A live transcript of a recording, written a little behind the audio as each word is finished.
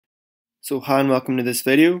So hi and welcome to this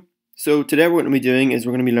video. So today what we're going to be doing is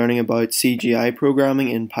we're going to be learning about CGI programming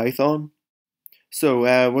in Python. So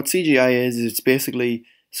what CGI is it's basically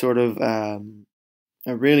sort of a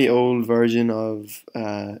really old version of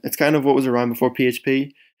it's kind of what was around before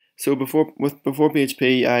PHP. So before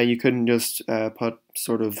PHP you couldn't just put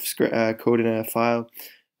sort of code in a file.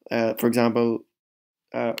 For example,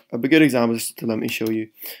 a good example is to let me show you.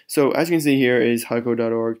 So as you can see here is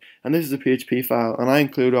howCode.org, and this is a PHP file, and I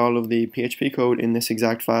include all of the PHP code in this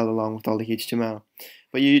exact file along with all the HTML.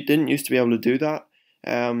 But you didn't used to be able to do that.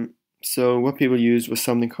 So what people used was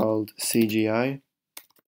something called CGI,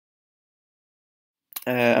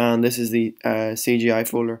 and this is the CGI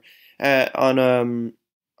folder.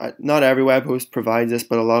 Not every web host provides this,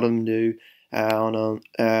 but a lot of them do. And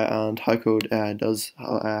howCode does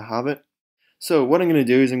have it. So what I'm going to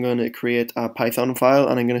do is I'm going to create a Python file,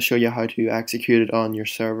 and I'm going to show you how to execute it on your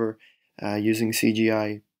server using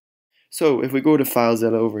CGI. So if we go to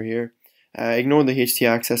FileZilla over here, ignore the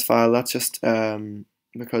htaccess file. That's just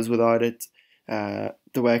because without it, the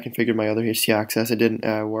way I configured my other htaccess, it didn't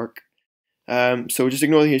work. So just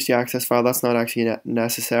ignore the htaccess file. That's not actually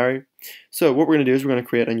necessary. So what we're going to do is we're going to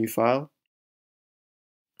create a new file,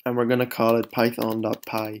 and we're going to call it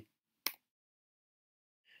python.py.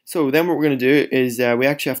 So then what we're going to do is we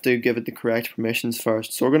actually have to give it the correct permissions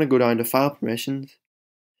first. So we're going to go down to File Permissions,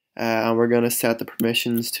 and we're going to set the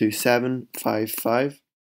permissions to 755,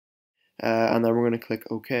 and then we're going to click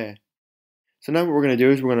OK. So now what we're going to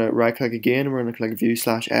do is we're going to right click again, and we're going to click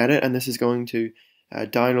View/Edit, and this is going to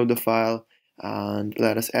download the file and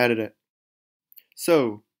let us edit it.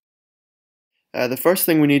 So the first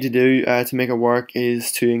thing we need to do to make it work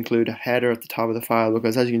is to include a header at the top of the file,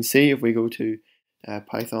 because as you can see, if we go to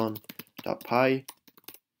python.py,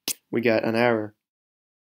 we get an error.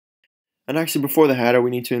 And actually before the header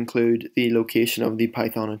we need to include the location of the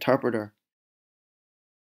Python interpreter.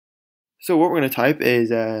 So what we're going to type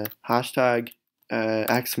is hashtag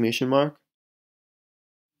exclamation mark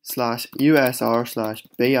 /usr/bin,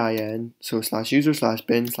 so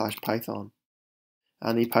 /user/bin/python,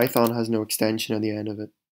 and the Python has no extension at the end of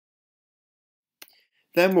it.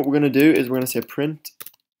 Then what we're going to do is we're going to say print,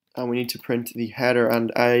 and we need to print the header,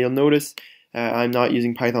 and you'll notice I'm not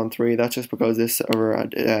using Python 3. That's just because this server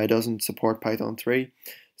doesn't support Python 3.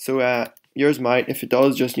 So yours might. If it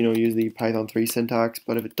does, just use the Python 3 syntax,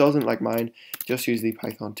 but if it doesn't, like mine, just use the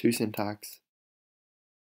Python 2 syntax.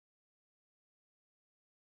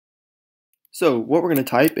 So what we're going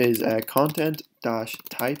to type is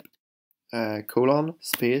content-type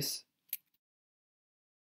 :space.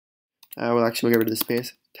 We'll get rid of the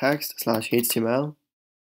space. Text/HTML.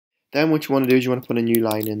 Then what you want to do is you want to put a new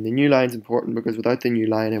line in. The new line is important because without the new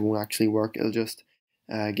line it won't actually work. It'll just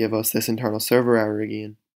give us this internal server error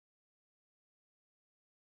again.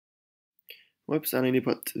 Whoops, I need to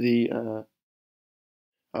put the oh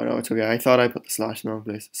no, it's okay. I thought I put the slash in the wrong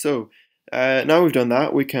place. So now we've done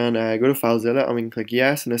that, we can go to FileZilla and we can click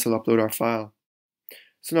yes, and this will upload our file.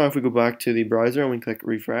 So now if we go back to the browser and we click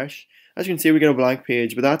refresh, as you can see we get a blank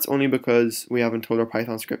page, but that's only because we haven't told our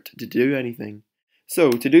Python script to do anything.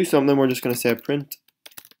 So to do something, we're just going to say print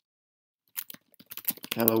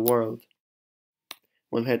hello world.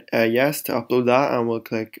 We'll hit yes to upload that, and we'll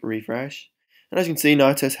click refresh. And as you can see,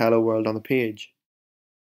 now it says hello world on the page.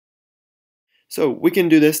 So we can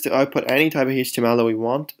do this to output any type of HTML that we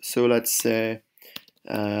want. So let's say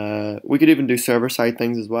we could even do server-side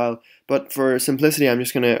things as well. But for simplicity, I'm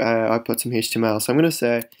just going to output some HTML. So I'm going to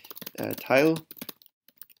say title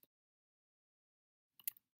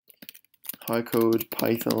howCode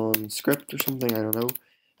Python script or something, I don't know.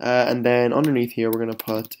 And then underneath here, we're going to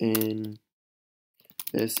put in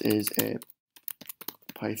this is a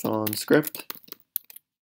Python script.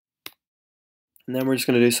 And then we're just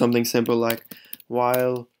going to do something simple like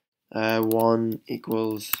while 1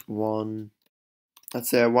 equals 1. Let's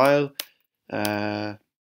say while I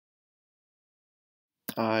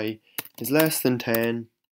is less than 10,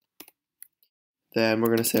 then we're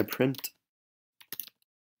going to say print.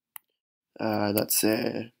 Let's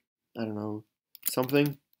say, I don't know,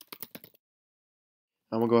 something.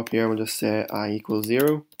 And we'll go up here and we'll just say I equals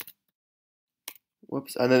 0.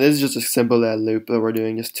 Whoops. And then this is just a simple loop that we're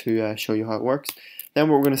doing just to show you how it works. Then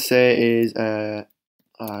what we're going to say is I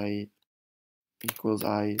equals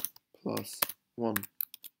I plus 1.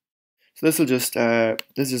 So this will just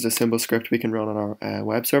this is a simple script we can run on our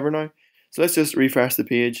web server now. So let's just refresh the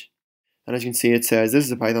page, and as you can see, it says this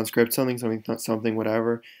is a Python script, something,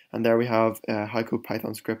 whatever, and there we have howCode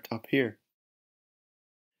Python script up here.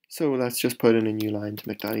 So let's just put in a new line to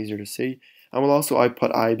make that easier to see, and we'll also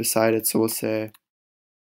output I beside it. So we'll say,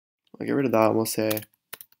 I'll get rid of that, and we'll say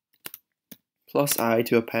plus I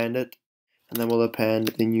to append it, and then we'll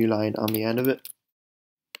append the new line on the end of it.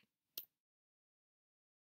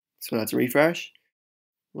 So let's refresh.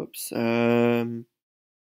 Whoops. Okay,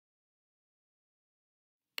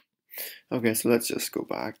 so let's just go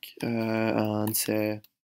back and say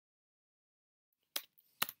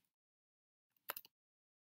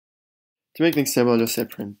to make things simple, I'll just say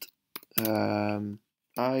print I,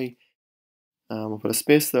 and we'll put a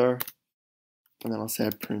space there, and then I'll say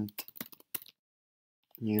print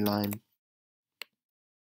new line.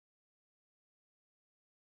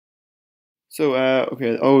 So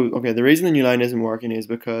okay. The reason the new line isn't working is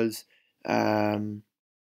because we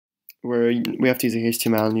have to use a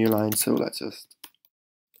HTML new line. So let's just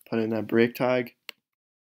put in a break tag.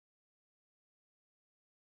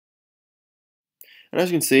 And as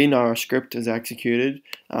you can see, now our script is executed,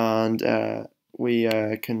 and we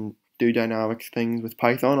can do dynamic things with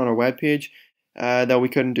Python on our web page that we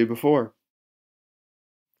couldn't do before.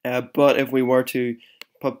 But if we were to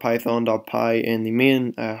put python.py in the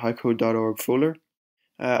main howcode.org folder,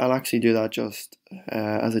 I'll actually do that just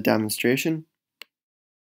as a demonstration.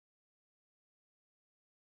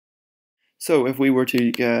 So if we were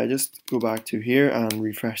to just go back to here and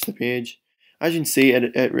refresh the page, as you can see,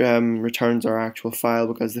 it returns our actual file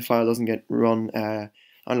because the file doesn't get run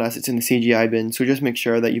unless it's in the CGI bin. So just make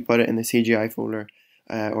sure that you put it in the CGI folder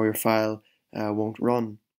or your file won't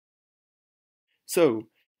run. So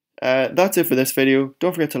that's it for this video.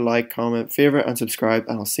 Don't forget to like, comment, favorite, and subscribe,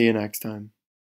 and I'll see you next time.